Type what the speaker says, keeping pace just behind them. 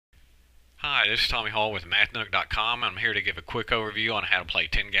Hi, this is Tommy Hall with MathNook.com. I'm here to give a quick overview on how to play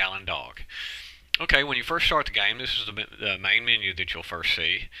 10-gallon dog. Okay, when you first start the game, this is the main menu that you'll first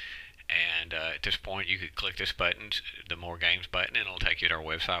see. And at this point, you could click this button, the More Games button, and it'll take you to our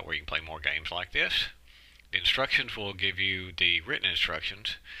website where you can play more games like this. The instructions will give you the written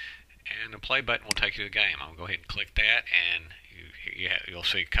instructions, and the play button will take you to the game. I'll go ahead and click that, and you'll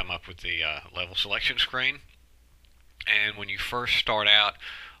see it come up with the level selection screen. And when you first start out,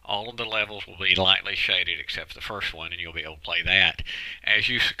 all of the levels will be lightly shaded except for the first one, and you'll be able to play that. As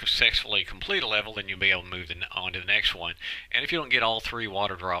you successfully complete a level, then you'll be able to move on to the next one. And if you don't get all 3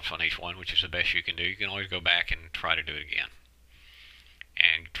 water drops on each one, which is the best you can do, you can always go back and try to do it again.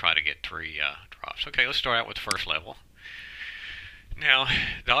 And try to get 3 drops. Okay, let's start out with the first level. Now,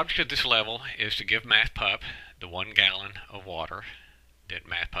 the object of this level is to give MathPup the 1 gallon of water that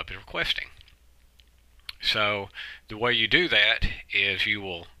MathPup is requesting. So the way you do that is you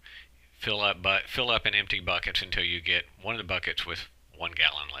will fill up in empty buckets until you get one of the buckets with 1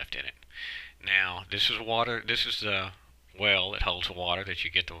 gallon left in it. Now this is water. This is the well that holds the water that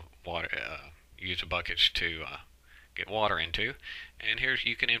you get the water. Use the buckets to get water into. And here's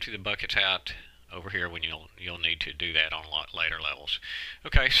you can empty the buckets out over here when you'll need to do that on a lot later levels.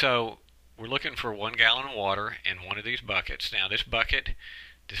 Okay, so we're looking for 1 gallon of water in one of these buckets. Now this bucket.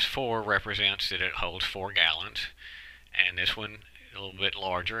 This 4 represents that it holds 4 gallons, and this one a little bit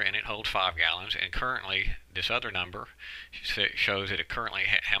larger, and it holds 5 gallons. And currently, this other number shows that it currently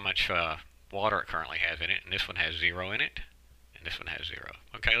how much water it currently has in it, and this one has 0 in it, and this one has 0.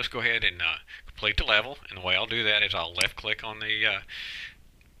 Okay, let's go ahead and complete the level. And the way I'll do that is I'll left-click on the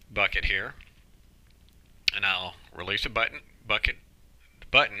bucket here, and I'll release the button,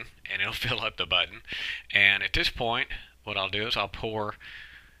 and it'll fill up the button. And at this point, what I'll do is I'll pour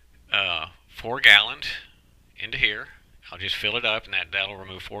 4 gallons into here. I'll just fill it up, and that'll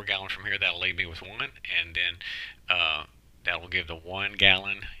remove 4 gallons from here. That'll leave me with 1, and then that'll give the 1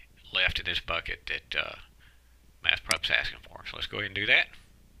 gallon left in this bucket that MathPup's asking for. So let's go ahead and do that.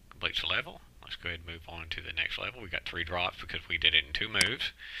 Completes the level. Let's go ahead and move on to the next level. We got 3 drops because we did it in 2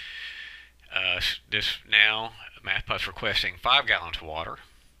 moves. This now MathPup's requesting 5 gallons of water,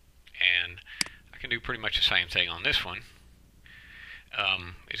 and I can do pretty much the same thing on this one.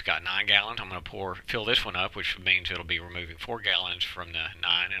 It's got 9 gallons. I'm going to fill this one up, which means it'll be removing 4 gallons from the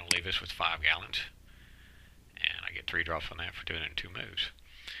 9, and it'll leave us with 5 gallons. And I get 3 drops on that for doing it in 2 moves.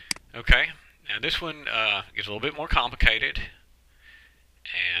 Okay, now this one gets a little bit more complicated.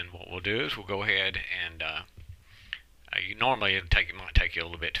 And what we'll do is we'll go ahead and normally it might take you a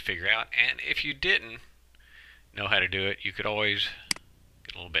little bit to figure out. And if you didn't know how to do it, you could always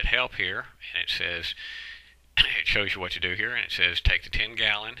get a little bit of help here. And it says, it shows you what to do here, and it says take the 10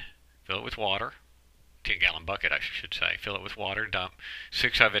 gallon, fill it with water, 10 gallon bucket I should say, fill it with water, dump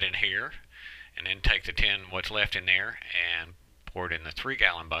 6 of it in here, and then take the 10 what's left in there and pour it in the 3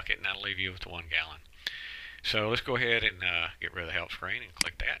 gallon bucket, and that'll leave you with the 1 gallon. So let's go ahead and get rid of the help screen and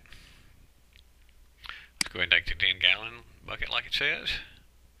click that. Let's go ahead and take the 10 gallon bucket like it says,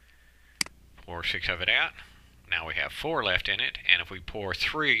 pour 6 of it out. Now we have 4 left in it, and if we pour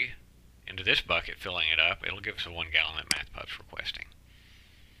 3 into this bucket, filling it up, it'll give us a 1 gallon that MathPup's requesting.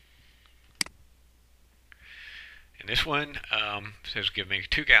 And this one says give me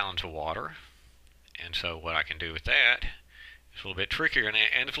 2 gallons of water, and so what I can do with that is a little bit trickier. And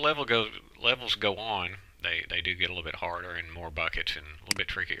as levels go on, they do get a little bit harder and more buckets and a little bit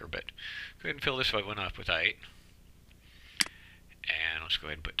trickier. But go ahead and fill this one up with 8, and let's go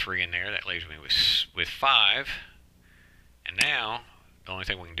ahead and put 3 in there. That leaves me with 5. And now the only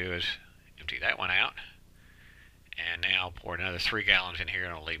thing we can do is empty that one out, and now pour another 3 gallons in here,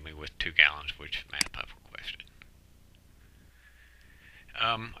 and it'll leave me with 2 gallons, which MathPup requested.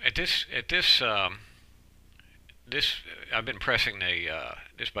 I've been pressing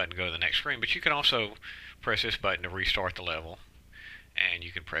this button to go to the next screen, but you can also press this button to restart the level, and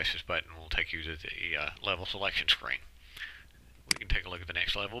you can press this button, and it'll take you to the level selection screen. We can take a look at the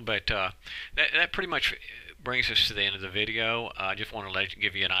next level, but that pretty much brings us to the end of the video. I just want to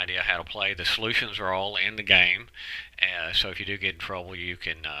give you an idea how to play. The solutions are all in the game, so if you do get in trouble, you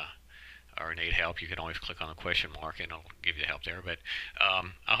can or need help, you can always click on the question mark and it'll give you the help there. But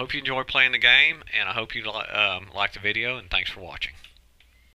I hope you enjoy playing the game, and I hope you like the video, and thanks for watching.